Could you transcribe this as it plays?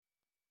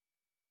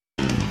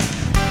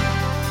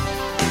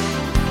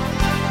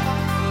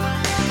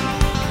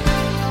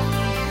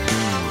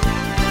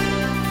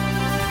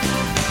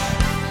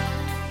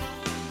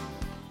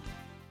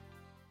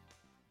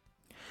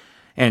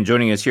And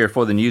joining us here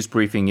for the news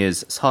briefing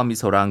is Seo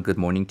Misorang. Good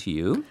morning to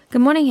you.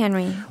 Good morning,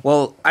 Henry.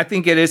 Well, I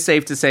think it is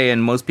safe to say,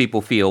 and most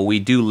people feel, we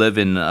do live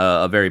in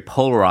a very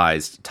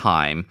polarized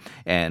time.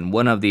 And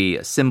one of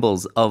the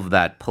symbols of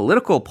that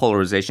political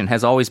polarization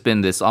has always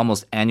been this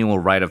almost annual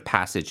rite of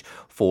passage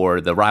for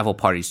the rival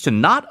parties to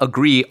not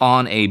agree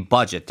on a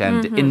budget.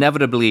 And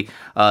inevitably,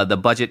 the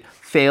budget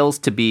fails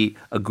to be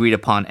agreed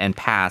upon and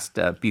passed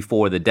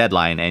before the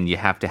deadline, and you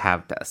have to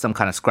have some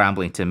kind of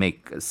scrambling to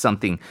make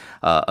something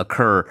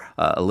occur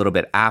a little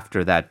bit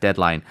after that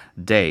deadline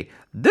day.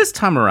 This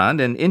time around,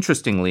 and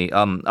interestingly,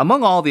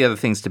 among all the other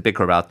things to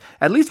bicker about,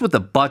 at least with the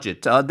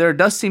budget, there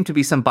does seem to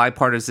be some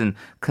bipartisan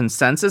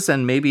consensus,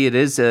 and maybe it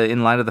is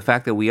in light of the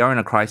fact that we are in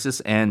a crisis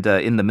and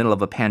in the middle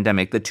of a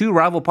pandemic. The two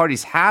rival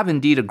parties have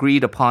indeed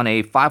agreed upon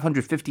a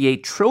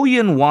 558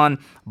 trillion won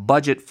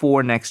budget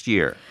for next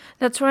year.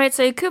 That's right.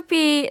 So it could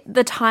be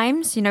the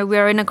times,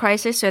 we're in a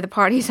crisis, so the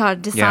parties are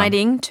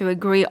deciding to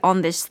agree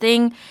on this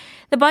thing.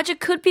 The budget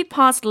could be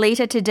passed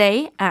later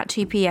today at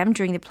 2 p.m.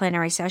 during the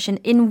plenary session,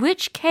 in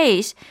which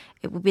case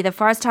it would be the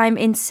first time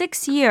in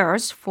 6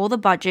 years for the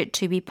budget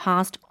to be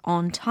passed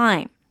on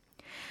time.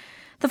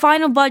 The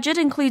final budget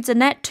includes a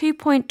net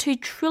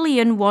 2.2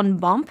 trillion won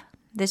bump.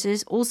 This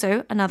is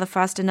also another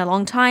first in a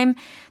long time,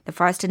 the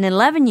first in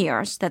 11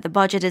 years that the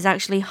budget is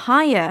actually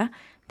higher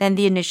than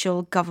the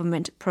initial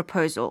government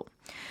proposal.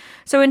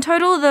 So in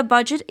total, the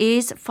budget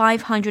is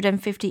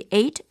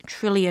 558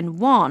 trillion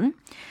won.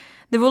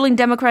 The ruling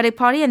Democratic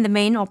Party and the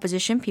main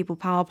opposition People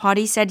Power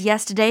Party said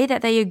yesterday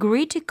that they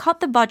agreed to cut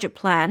the budget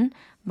plan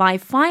by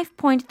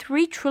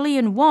 5.3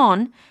 trillion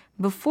won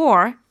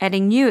before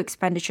adding new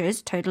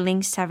expenditures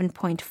totaling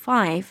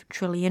 7.5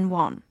 trillion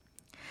won.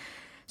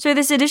 So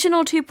this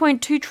additional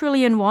 2.2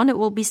 trillion won, it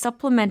will be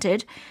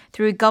supplemented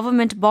through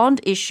government bond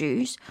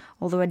issues,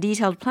 although a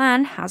detailed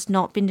plan has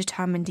not been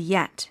determined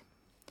yet.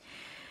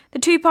 The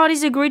two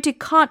parties agreed to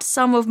cut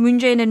some of Moon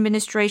Jae-in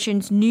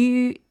administration's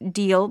New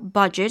Deal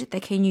budget,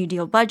 the K-New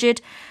Deal budget,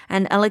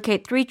 and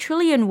allocate 3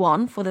 trillion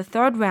won for the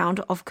third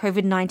round of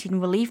COVID-19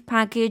 relief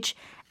package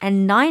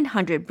and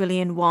 900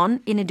 billion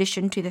won, in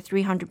addition to the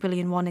 300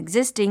 billion won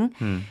existing,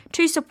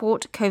 to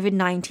support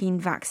COVID-19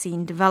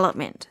 vaccine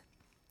development.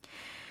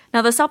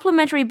 Now, the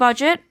supplementary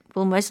budget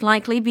will most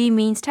likely be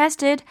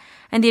means-tested,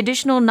 and the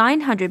additional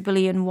 900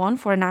 billion won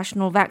for a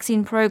national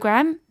vaccine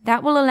program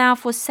that will allow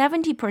for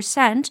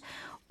 70%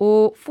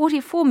 or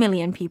 44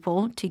 million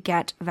people to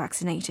get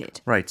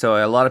vaccinated. Right.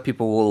 So a lot of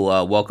people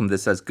will welcome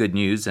this as good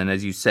news. And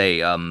as you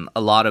say, a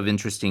lot of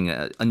interesting,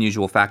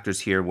 unusual factors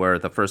here where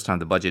the first time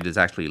the budget is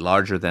actually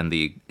larger than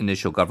the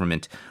initial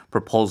government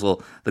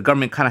proposal. The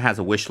government kind of has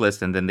a wish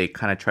list, and then they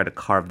kind of try to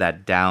carve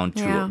that down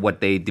to what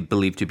they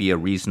believe to be a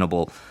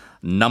reasonable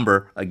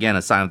number. Again,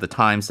 a sign of the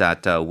times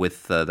that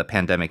with the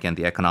pandemic and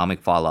the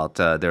economic fallout,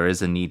 there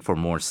is a need for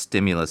more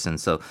stimulus. And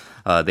so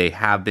they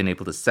have been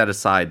able to set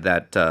aside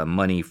that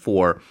money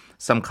for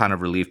some kind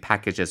of relief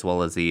package as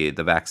well as the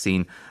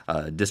vaccine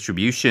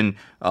distribution.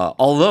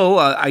 Although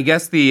I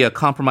guess the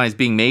compromise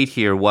being made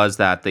here was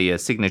that the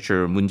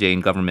signature Moon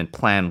Jae-in government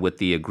plan with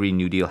the Green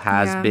New Deal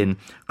has been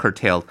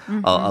curtailed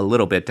a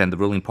little bit, and the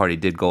ruling party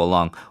did go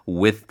along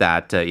with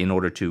that in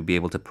order to be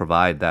able to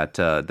provide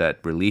that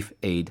relief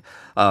aid.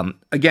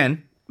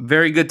 Again,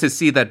 very good to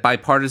see that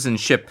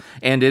bipartisanship,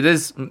 and it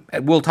is,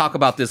 we'll talk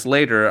about this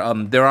later,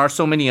 there are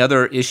so many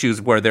other issues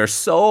where they're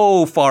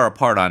so far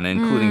apart on,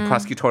 including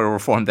prosecutorial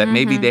reform, that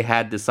maybe they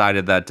had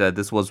decided that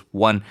this was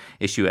one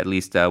issue at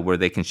least where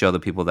they can show the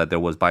people that there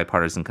was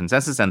bipartisan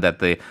consensus and that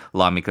the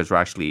lawmakers were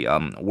actually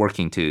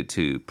working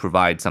to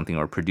provide something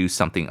or produce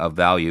something of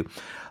value.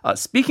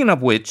 Speaking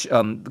of which,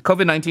 the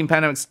COVID-19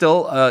 pandemic is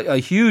still a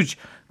huge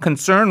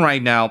concern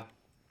right now.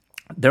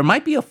 There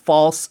might be a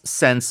false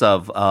sense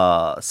of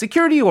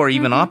security or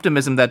even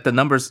optimism that the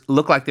numbers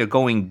look like they're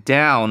going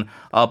down,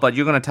 but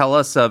you're going to tell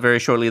us very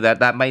shortly that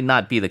that might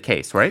not be the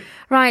case, right?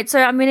 Right. So,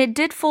 it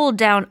did fall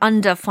down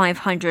under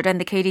 500, and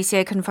the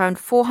KDCA confirmed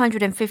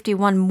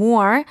 451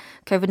 more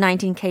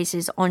COVID-19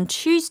 cases on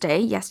Tuesday,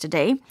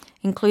 yesterday,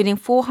 including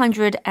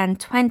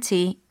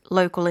 420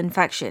 local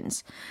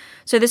infections.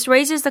 So this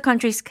raises the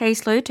country's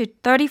caseload to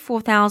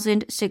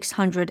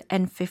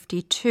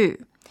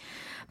 34,652.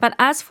 But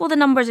as for the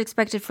numbers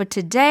expected for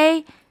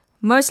today,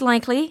 most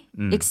likely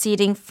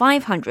exceeding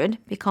 500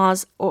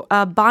 because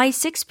by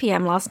 6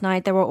 p.m. last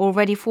night, there were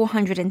already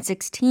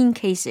 416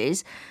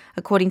 cases,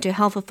 according to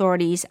health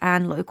authorities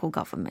and local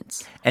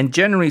governments. And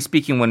generally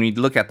speaking, when we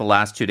look at the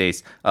last 2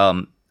 days,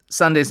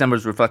 Sunday's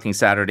numbers reflecting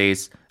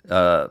Saturday's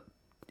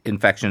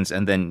infections,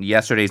 and then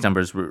yesterday's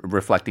numbers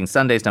reflecting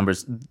Sunday's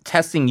numbers,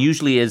 testing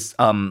usually is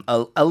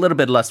a little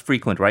bit less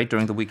frequent, right,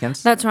 during the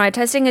weekends? That's right.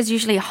 Testing is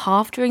usually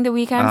half during the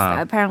weekends,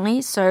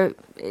 apparently, so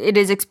it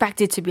is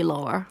expected to be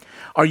lower.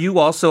 Are you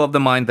also of the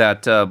mind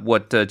that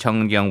what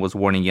Chung Eun-kyung was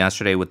warning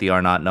yesterday with the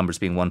R0 numbers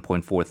being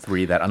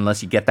 1.43, that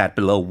unless you get that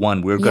below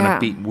 1,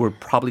 we're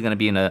probably going to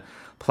be in a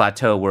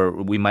plateau where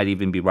we might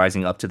even be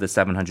rising up to the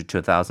 700 to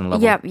 1,000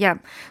 level? Yeah.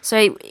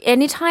 So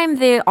anytime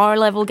the R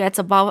level gets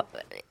above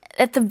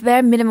at the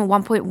bare minimum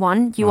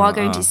 1.1, you are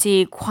going to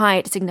see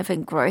quite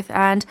significant growth.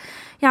 And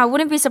yeah, I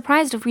wouldn't be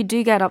surprised if we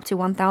do get up to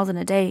 1,000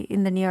 a day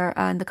in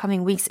the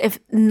coming weeks if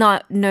no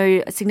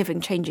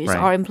significant changes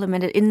are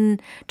implemented in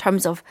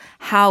terms of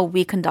how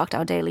we conduct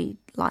our daily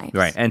lives.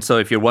 Right. And so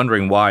if you're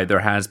wondering why, there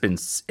has been,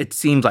 it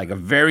seems like a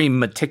very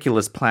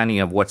meticulous planning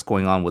of what's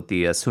going on with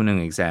the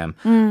Suneung exam.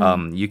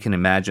 You can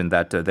imagine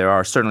that there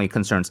are certainly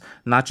concerns,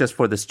 not just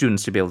for the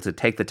students to be able to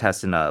take the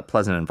test in a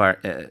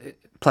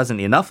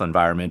pleasant enough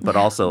environment, but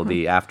also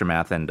the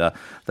aftermath and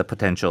the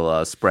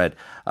potential spread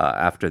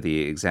after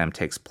the exam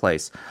takes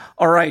place.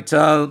 All right.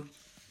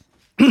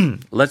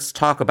 Let's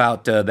talk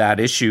about that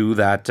issue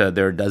that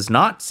there does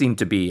not seem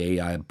to be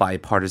a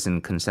bipartisan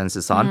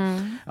consensus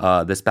on.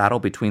 This battle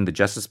between the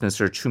Justice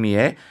Minister Choo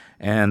Mi-ae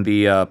and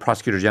the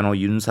Prosecutor-General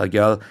Yoon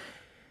Seok-youl.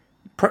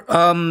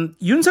 Yoon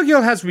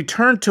Seok-youl has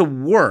returned to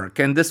work,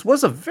 and this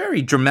was a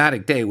very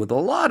dramatic day with a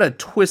lot of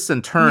twists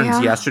and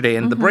turns yesterday,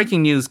 and the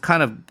breaking news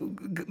kind of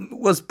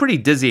was pretty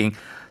dizzying.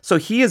 So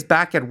he is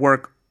back at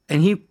work,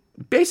 and he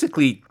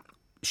basically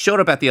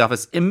showed up at the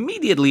office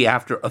immediately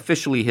after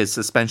officially his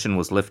suspension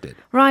was lifted.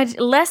 Right,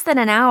 less than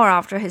an hour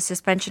after his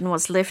suspension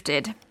was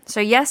lifted. So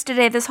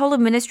yesterday, this whole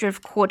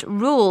administrative court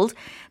ruled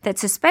that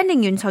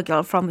suspending Yoon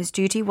Seok-youl from his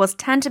duty was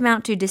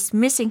tantamount to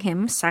dismissing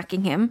him,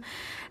 sacking him,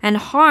 and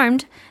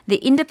harmed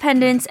the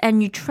independence and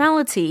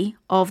neutrality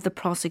of the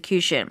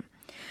prosecution.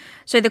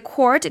 So the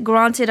court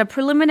granted a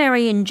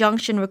preliminary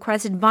injunction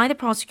requested by the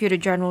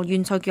Prosecutor-General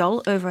Yoon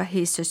Seok-youl over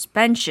his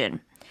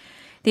suspension.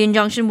 The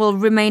injunction will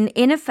remain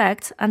in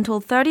effect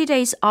until 30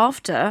 days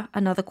after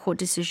another court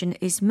decision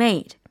is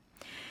made.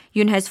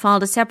 Yoon has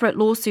filed a separate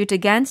lawsuit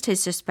against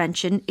his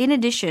suspension in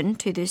addition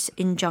to this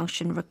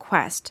injunction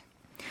request.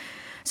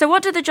 So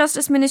what did the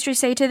Justice Ministry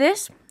say to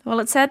this? Well,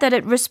 it said that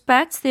it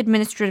respects the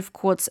administrative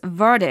court's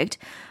verdict,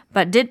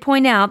 but did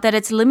point out that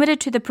it's limited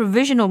to the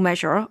provisional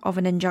measure of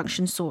an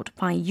injunction sought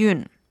by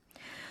Yoon.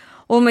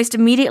 Almost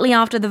immediately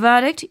after the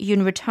verdict,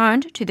 Yoon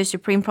returned to the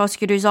Supreme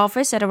Prosecutor's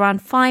office at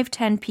around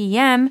 5:10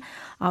 p.m.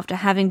 after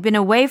having been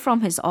away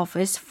from his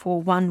office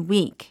for 1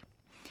 week.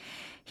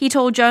 He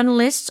told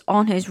journalists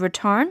on his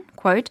return,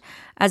 quote,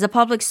 "As a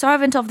public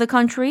servant of the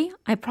country,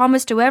 I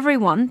promise to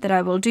everyone that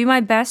I will do my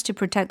best to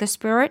protect the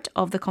spirit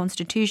of the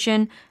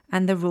Constitution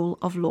and the rule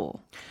of law."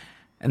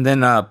 And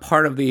then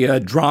part of the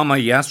drama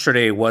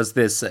yesterday was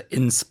this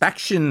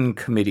inspection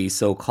committee,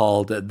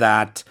 so-called,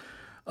 that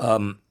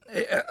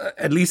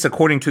at least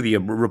according to the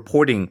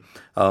reporting,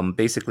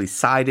 basically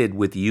sided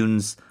with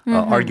Yoon's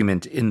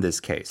argument in this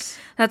case.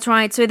 That's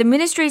right. So the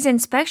ministry's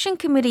inspection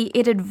committee,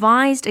 it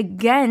advised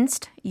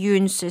against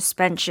Yoon's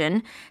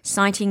suspension,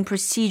 citing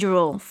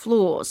procedural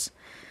flaws.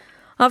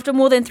 After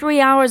more than 3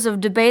 hours of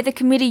debate, the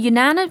committee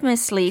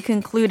unanimously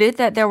concluded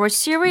that there were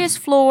serious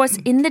flaws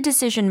in the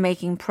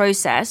decision-making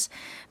process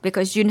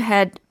because Yoon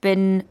had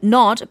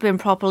not been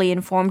properly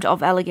informed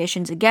of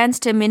allegations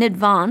against him in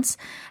advance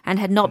and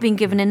had not been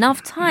given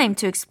enough time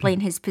to explain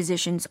his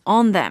positions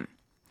on them.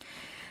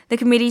 The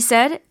committee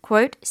said,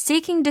 quote,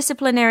 "Seeking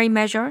disciplinary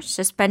measures,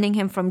 suspending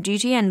him from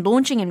duty and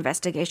launching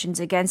investigations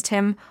against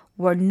him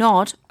were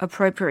not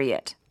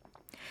appropriate."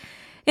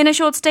 In a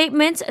short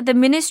statement, the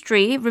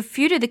ministry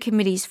refuted the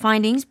committee's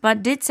findings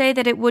but did say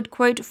that it would,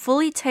 quote,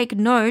 "fully take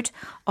note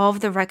of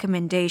the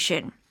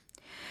recommendation."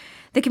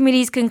 The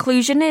committee's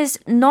conclusion is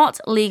not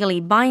legally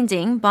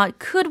binding but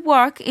could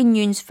work in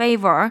Yoon's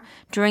favor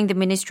during the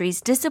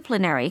ministry's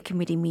disciplinary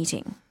committee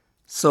meeting.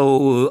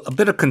 So a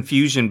bit of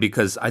confusion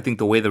because I think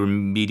the way the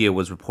media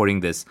was reporting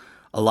this,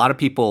 a lot of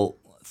people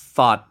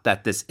thought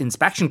that this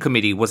inspection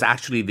committee was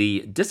actually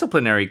the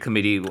disciplinary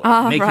committee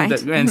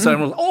and so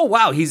everyone was, oh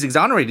wow, he's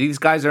exonerated. These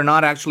guys are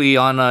not actually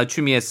on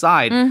Choo Mi-ae's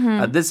side.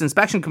 This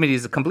inspection committee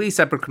is a completely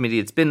separate committee.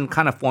 It's been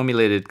kind of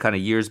formulated kind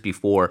of years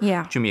before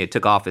Choo Mi-ae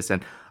took office,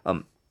 and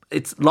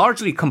it's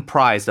largely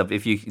comprised of,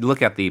 if you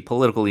look at the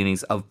political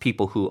leanings, of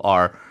people who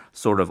are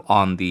sort of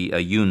on the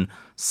Yoon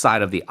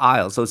side of the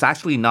aisle. So it's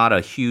actually not a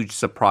huge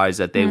surprise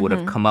that they would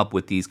have come up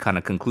with these kind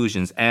of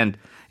conclusions. And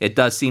it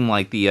does seem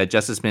like the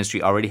Justice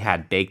Ministry already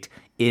had baked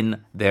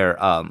in their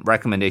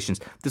recommendations.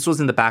 This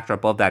was in the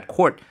backdrop of that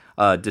court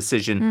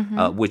decision,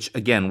 which,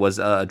 again, was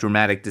a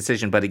dramatic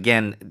decision. But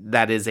again,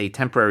 that is a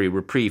temporary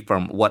reprieve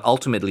from what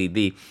ultimately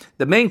the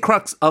main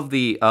crux of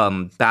the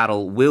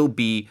battle will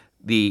be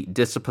the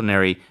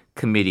disciplinary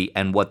committee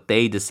and what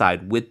they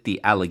decide with the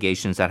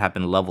allegations that have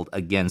been leveled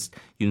against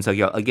Yoon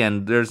Seok-youl.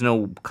 Again, there's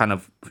no kind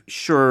of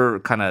sure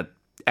kind of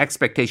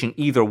expectation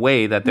either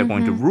way that they're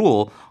going to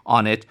rule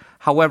on it.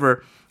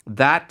 However,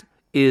 that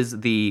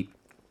is the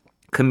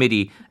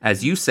committee,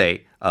 as you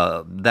say,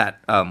 that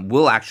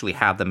will actually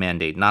have the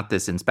mandate, not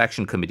this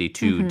inspection committee,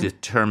 to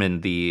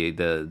determine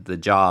the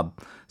job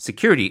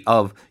security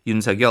of Yoon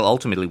Seok-youl,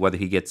 ultimately whether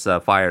he gets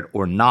fired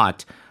or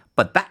not.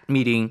 But that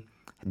meeting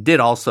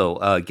did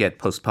also get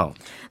postponed.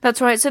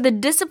 That's right. So the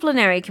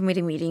disciplinary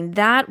committee meeting,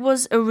 that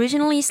was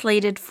originally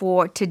slated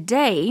for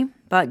today,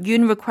 but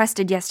Yoon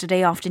requested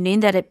yesterday afternoon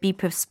that it be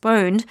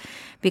postponed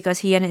because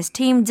he and his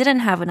team didn't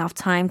have enough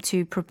time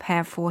to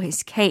prepare for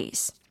his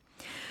case.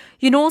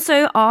 Yoon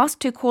also asked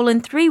to call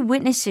in 3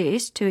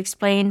 witnesses to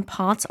explain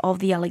parts of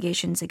the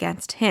allegations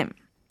against him.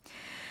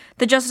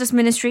 The Justice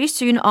Ministry,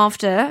 soon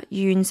after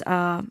Yoon's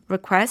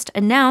request,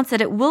 announced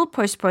that it will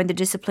postpone the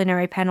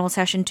disciplinary panel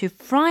session to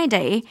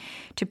Friday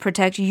to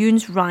protect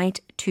Yoon's right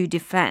to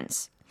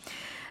defense.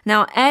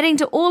 Now, adding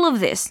to all of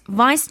this,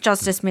 Vice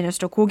Justice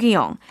Minister Go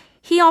Ki-young,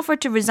 he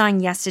offered to resign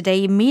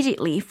yesterday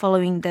immediately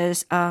following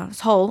this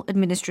Seoul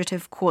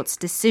Administrative Court's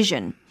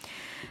decision.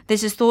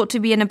 This is thought to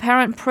be an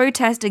apparent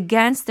protest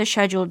against the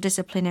scheduled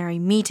disciplinary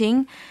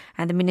meeting,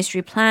 and the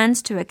ministry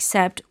plans to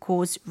accept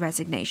Go's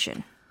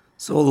resignation.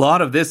 So a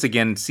lot of this,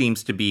 again,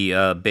 seems to be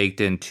baked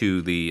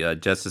into the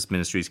Justice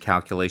Ministry's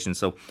calculation.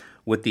 So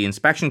with the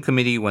inspection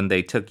committee, when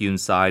they took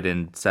Yoon's side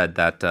and said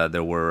that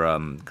there were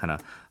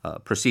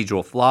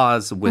procedural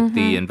flaws with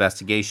the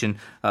investigation,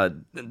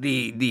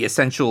 the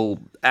essential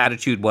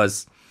attitude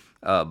was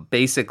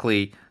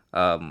basically,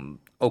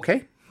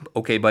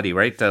 okay, buddy,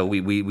 right?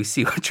 We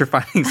see what your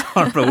findings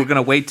are, but we're going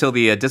to wait till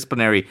the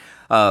disciplinary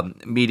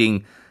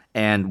meeting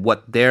and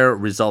what their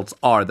results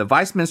are. The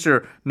vice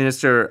minister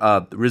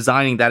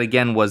resigning, that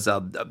again was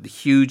a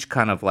huge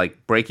kind of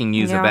like breaking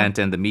news event,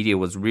 and the media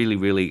was really,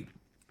 really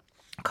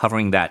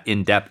covering that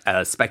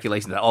in-depth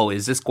speculation that,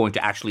 is this going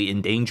to actually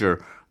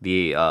endanger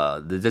the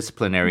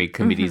disciplinary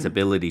committee's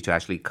ability to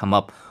actually come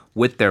up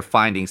with their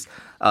findings.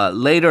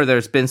 Later,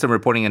 there's been some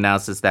reporting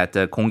analysis that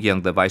Kong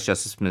Ki-young, the Vice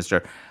Justice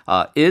Minister,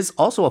 is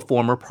also a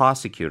former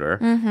prosecutor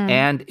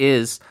and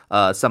is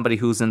somebody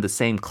who's in the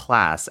same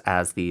class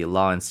as the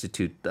Law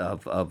Institute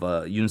of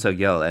Yoon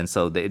Seok-youl. And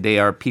so they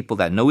are people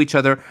that know each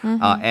other.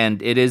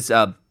 And it is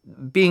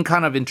being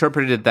kind of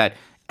interpreted that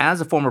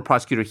as a former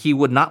prosecutor, he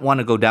would not want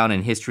to go down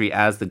in history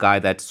as the guy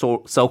that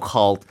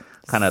so-called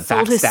kind of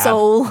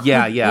backstabbed.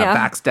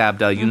 Backstabbed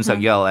Yoon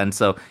Seok-youl. And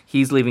so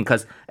he's leaving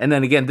and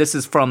then again, this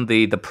is from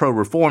the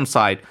pro-reform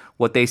side.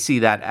 What they see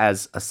that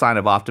as a sign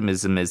of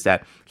optimism is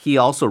that he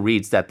also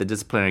reads that the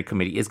disciplinary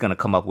committee is going to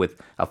come up with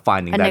a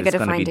finding that is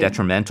going to be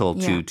detrimental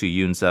to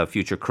Yoon's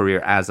future career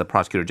as a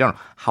prosecutor general.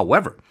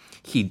 However,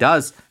 he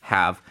does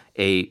have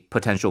a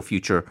potential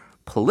future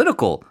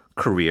political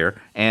career,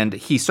 and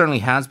he certainly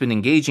has been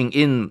engaging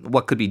in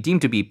what could be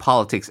deemed to be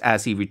politics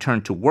as he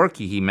returned to work.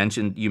 You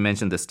mentioned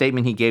the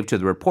statement he gave to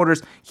the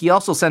reporters. He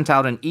also sent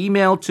out an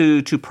email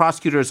to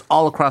prosecutors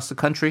all across the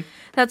country.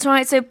 That's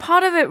right. So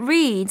part of it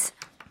reads,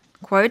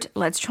 quote,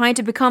 "Let's try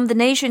to become the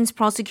nation's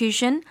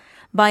prosecution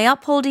by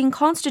upholding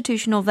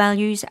constitutional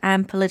values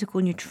and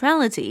political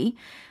neutrality,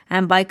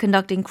 and by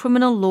conducting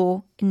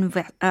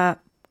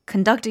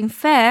conducting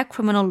fair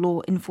criminal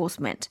law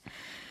enforcement."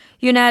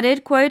 Yoon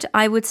added, quote,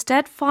 "I would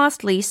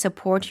steadfastly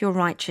support your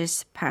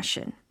righteous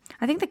passion."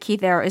 I think the key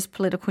there is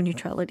political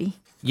neutrality.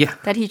 Yeah.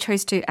 That he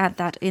chose to add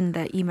that in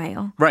the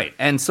email. Right.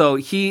 And so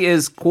he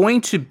is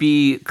going to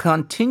be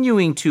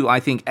continuing to, I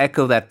think,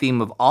 echo that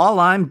theme of all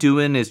I'm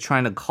doing is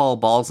trying to call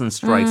balls and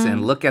strikes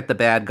and look at the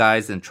bad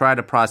guys and try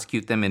to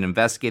prosecute them and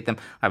investigate them.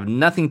 I have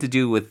nothing to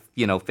do with,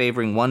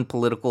 favoring one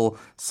political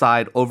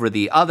side over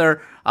the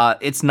other.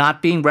 It's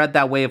not being read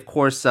that way, of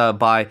course,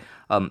 by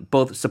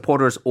both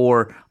supporters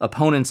or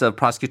opponents of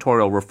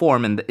prosecutorial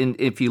reform. And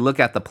if you look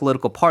at the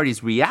political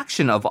parties'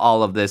 reaction of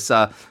all of this,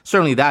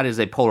 certainly that is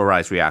a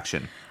polarized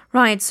reaction.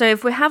 Right. So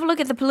if we have a look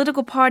at the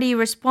political party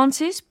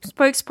responses,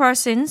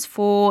 spokespersons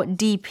for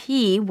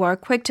DP were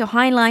quick to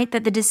highlight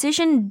that the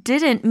decision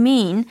didn't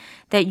mean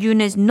that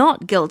Yoon is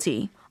not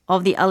guilty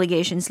of the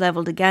allegations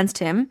leveled against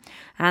him,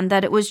 and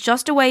that it was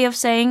just a way of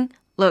saying,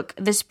 look,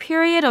 this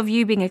period of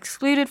you being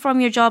excluded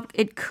from your job,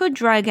 it could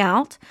drag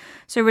out,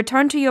 so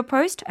return to your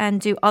post and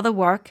do other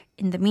work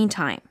in the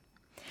meantime.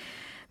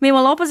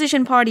 Meanwhile,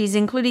 opposition parties,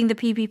 including the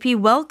PPP,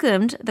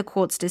 welcomed the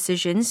court's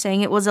decision,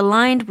 saying it was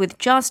aligned with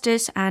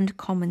justice and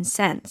common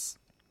sense.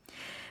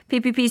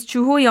 PPP's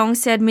Ju Ho-young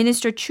said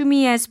Minister Chu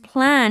Mi-ae's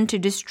plan to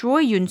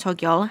destroy Yoon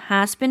Seok-youl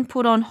has been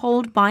put on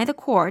hold by the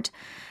court,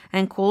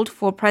 and called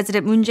for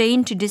President Moon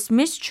Jae-in to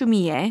dismiss Chu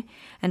Mi-ae,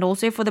 and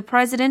also for the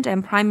President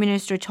and Prime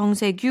Minister Chung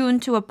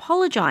Se-kyun to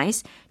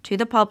apologize to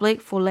the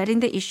public for letting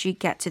the issue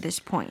get to this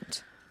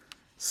point.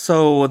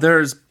 So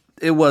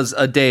it was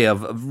a day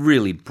of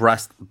really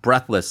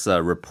breathless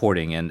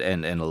reporting and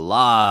a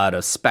lot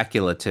of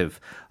speculative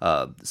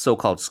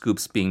so-called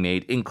scoops being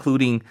made,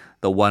 including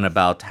the one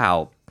about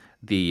how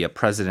the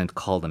president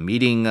called a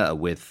meeting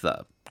with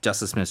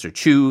Justice Minister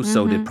Chu,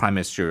 so did Prime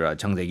Minister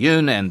Chung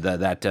Se-kyun, and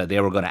that they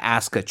were going to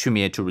ask Chu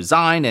Mi-ae to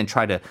resign and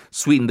try to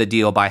sweeten the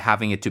deal by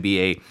having it to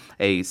be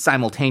a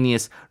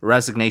simultaneous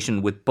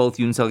resignation with both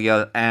Yoon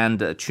Seok-youl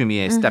and Chu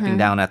Mi-ae stepping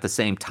down at the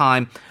same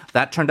time.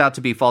 That turned out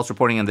to be false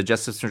reporting, and the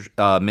Justice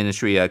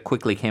Ministry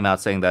quickly came out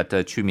saying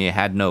that Chu Mi-ae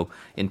had no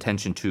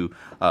intention to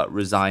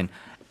resign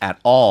at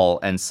all.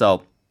 And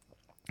so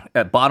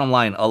bottom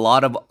line, a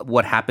lot of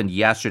what happened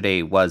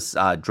yesterday was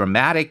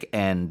dramatic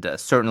and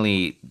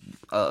certainly,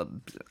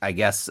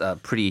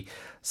 pretty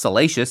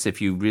salacious if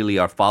you really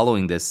are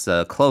following this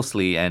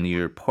closely and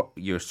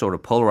you're sort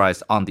of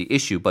polarized on the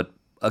issue. But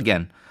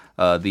again,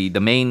 the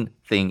main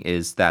thing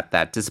is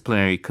that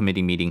disciplinary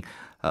committee meeting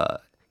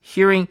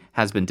hearing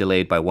has been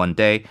delayed by one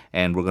day,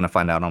 and we're going to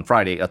find out on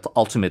Friday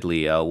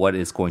ultimately what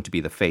is going to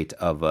be the fate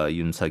of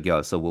Yoon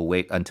Seok-youl. So we'll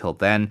wait until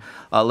then.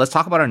 Let's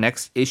talk about our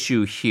next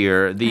issue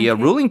here. The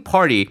ruling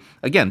party,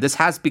 again, this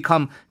has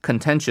become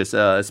contentious,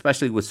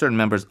 especially with certain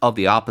members of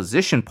the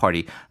opposition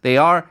party. They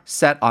are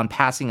set on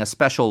passing a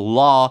special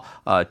law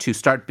to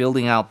start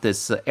building out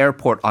this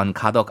airport on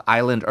Gadeok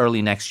Island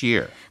early next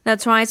year.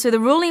 That's right. So the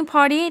ruling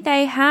party,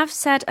 they have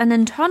set an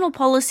internal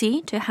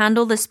policy to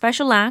handle the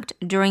special act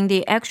during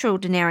the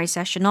extraordinary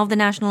session of the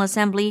National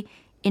Assembly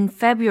in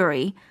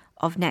February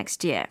of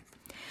next year.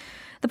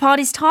 The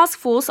party's task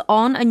force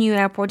on a new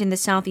airport in the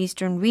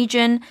southeastern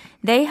region,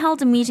 they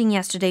held a meeting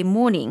yesterday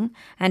morning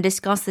and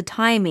discussed the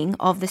timing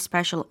of the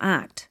special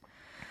act.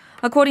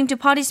 According to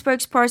party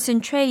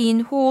spokesperson Choi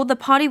In-ho, the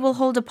party will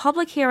hold a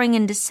public hearing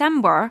in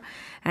December,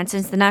 and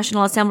since the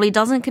National Assembly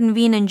doesn't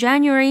convene in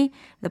January,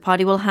 the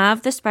party will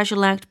have the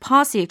special act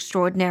pass the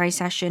extraordinary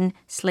session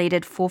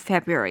slated for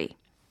February.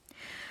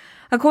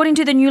 According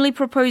to the newly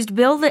proposed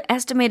bill, the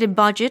estimated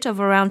budget of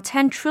around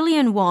 10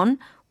 trillion won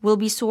will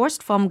be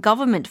sourced from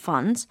government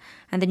funds,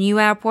 and the new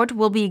airport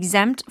will be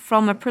exempt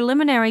from a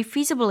preliminary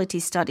feasibility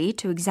study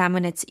to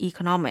examine its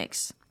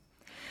economics.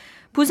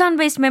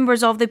 Busan-based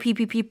members of the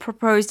PPP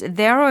proposed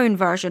their own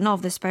version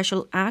of the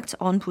special act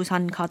on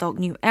Busan-Gadeok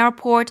New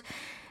Airport.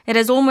 It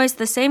has almost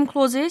the same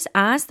clauses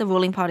as the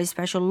ruling party's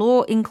special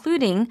law,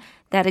 including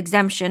that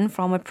exemption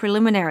from a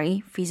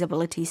preliminary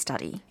feasibility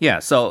study. Yeah,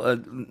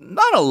 so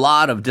not a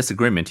lot of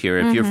disagreement here.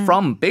 If you're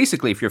from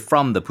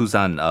the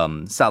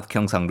Busan South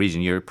Gyeongsang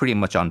region, you're pretty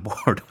much on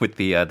board with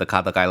the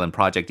Gadeok Island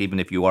project, even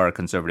if you are a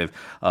conservative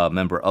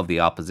member of the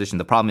opposition.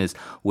 The problem is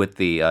with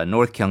the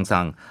North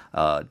Gyeongsang,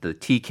 the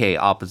TK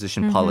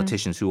opposition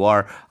politicians who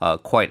are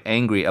quite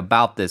angry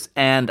about this,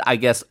 and I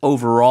guess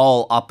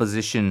overall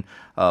opposition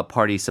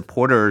party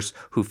supporters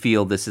who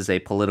feel this is a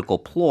political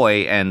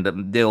ploy, and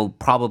they'll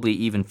probably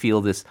even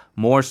feel this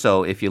more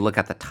so if you look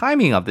at the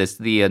timing of this.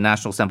 The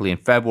National Assembly in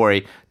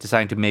February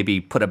deciding to maybe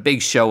put a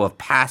big show of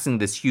passing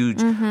this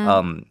huge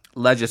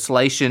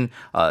legislation,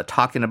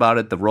 talking about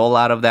it, the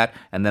rollout of that,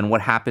 and then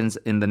what happens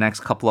in the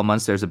next couple of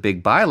months, there's a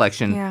big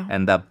by-election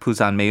and the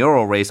Busan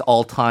mayoral race,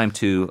 all time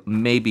to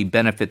maybe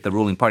benefit the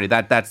ruling party.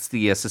 That's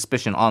the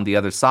suspicion on the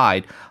other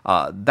side.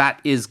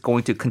 That is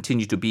going to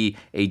continue to be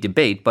a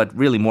debate, but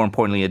really more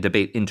importantly, a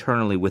debate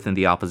internally within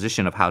the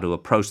opposition of how to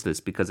approach this,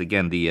 because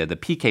again, the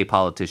PK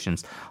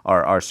politicians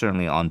are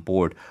certainly on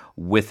board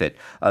with it.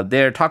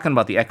 They're talking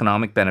about the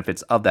economic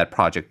benefits of that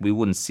project. We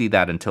wouldn't see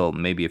that until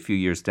maybe a few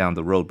years down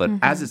the road. But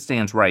as it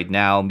stands right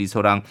now,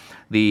 Misorang,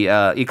 the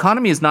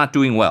economy is not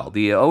doing well.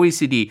 The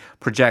OECD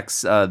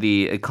projects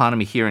the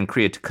economy here in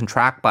Korea to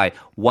contract by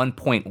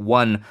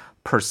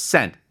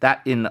 1.1%.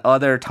 That in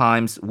other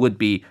times would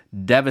be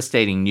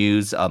devastating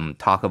news,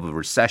 talk of a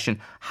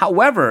recession.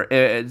 However,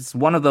 it's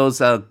one of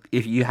those,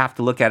 if you have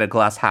to look at it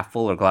glass half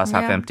full or glass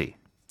half empty.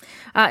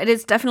 It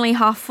is definitely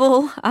half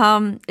full,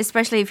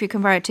 especially if you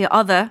compare it to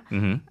other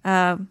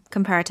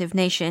comparative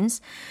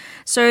nations.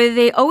 So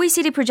the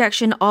OECD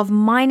projection of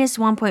minus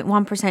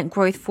 1.1%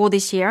 growth for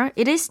this year,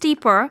 it is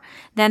steeper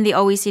than the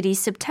OECD's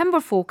September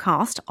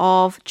forecast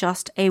of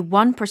just a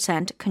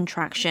 1%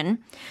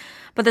 contraction.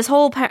 But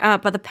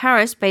the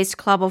Paris-based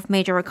club of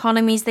major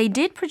economies, they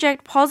did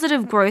project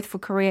positive growth for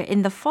Korea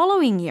in the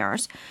following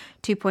years,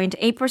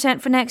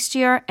 2.8% for next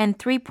year and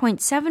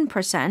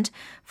 3.7%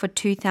 for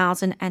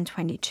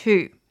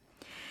 2022.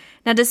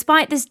 Now,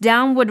 despite this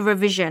downward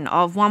revision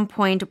of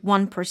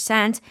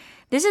 1.1%,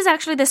 this is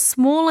actually the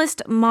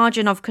smallest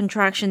margin of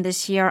contraction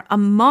this year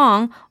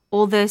among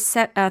all the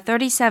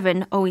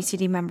 37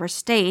 OECD member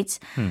states,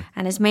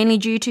 and is mainly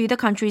due to the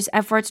country's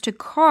efforts to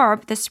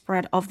curb the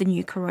spread of the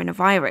new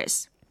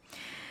coronavirus.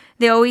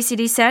 The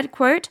OECD said,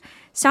 quote,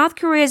 South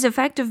Korea's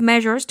effective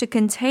measures to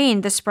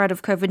contain the spread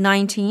of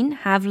COVID-19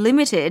 have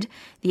limited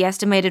the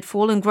estimated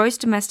fall in gross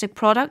domestic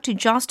product to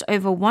just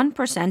over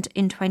 1%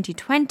 in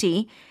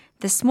 2020,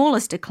 the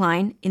smallest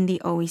decline in the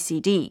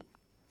OECD.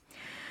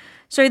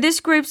 So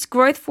this group's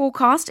growth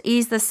forecast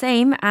is the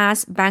same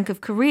as Bank of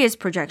Korea's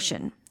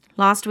projection.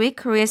 Last week,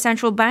 Korea's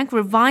central bank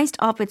revised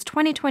up its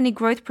 2020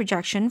 growth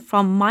projection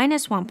from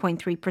minus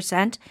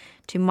 1.3%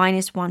 to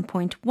minus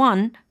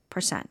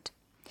 1.1%.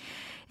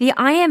 The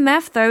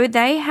IMF, though,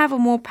 they have a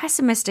more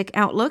pessimistic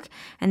outlook,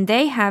 and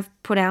they have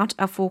put out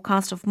a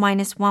forecast of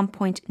minus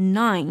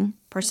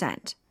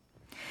 1.9%.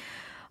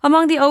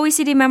 Among the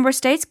OECD member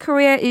states,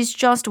 Korea is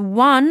just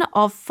one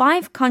of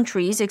 5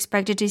 countries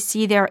expected to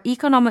see their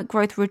economic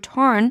growth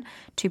return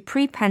to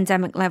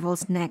pre-pandemic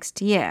levels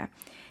next year.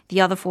 The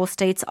other 4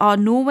 states are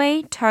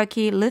Norway,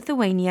 Turkey,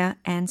 Lithuania,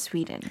 and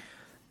Sweden.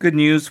 Good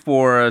news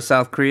for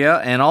South Korea,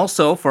 and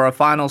also for a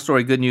final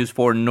story, good news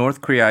for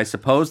North Korea, I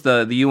suppose.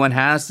 The UN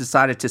has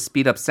decided to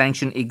speed up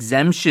sanction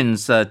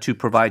exemptions to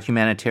provide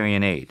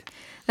humanitarian aid.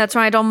 That's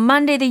right. On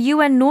Monday, the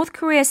UN North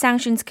Korea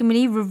Sanctions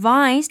Committee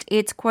revised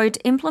its, quote,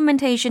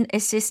 Implementation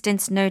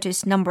Assistance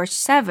Notice number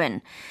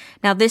 7.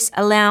 Now, this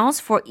allows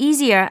for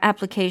easier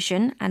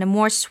application and a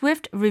more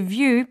swift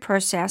review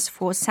process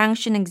for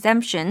sanction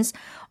exemptions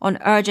on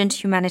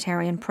urgent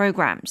humanitarian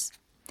programs.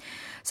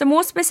 So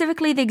more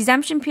specifically, the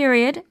exemption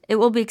period, it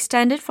will be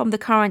extended from the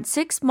current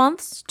 6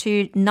 months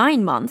to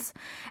 9 months,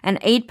 and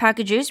aid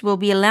packages will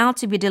be allowed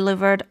to be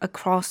delivered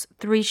across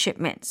 3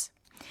 shipments.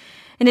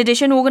 In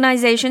addition,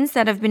 organizations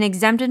that have been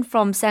exempted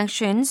from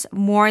sanctions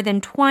more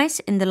than twice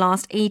in the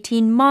last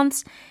 18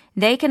 months,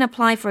 they can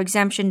apply for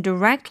exemption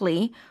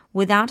directly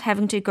without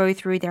having to go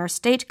through their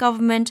state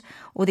government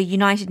or the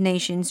United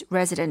Nations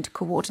resident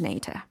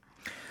coordinator.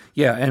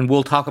 Yeah, and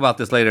we'll talk about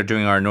this later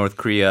during our North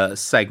Korea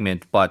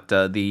segment, but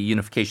the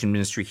Unification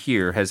Ministry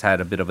here has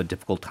had a bit of a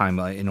difficult time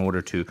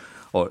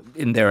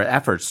in their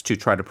efforts to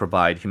try to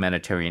provide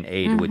humanitarian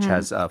aid, which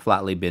has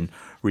flatly been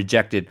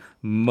rejected.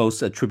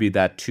 Most attribute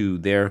that to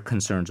their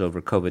concerns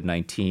over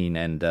COVID-19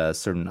 and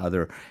certain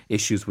other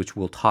issues, which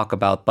we'll talk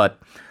about, but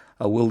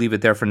we'll leave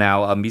it there for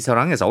now.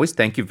 Misorang, as always,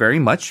 thank you very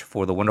much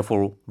for the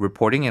wonderful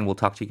reporting, and we'll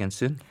talk to you again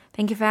soon.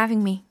 Thank you for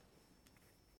having me.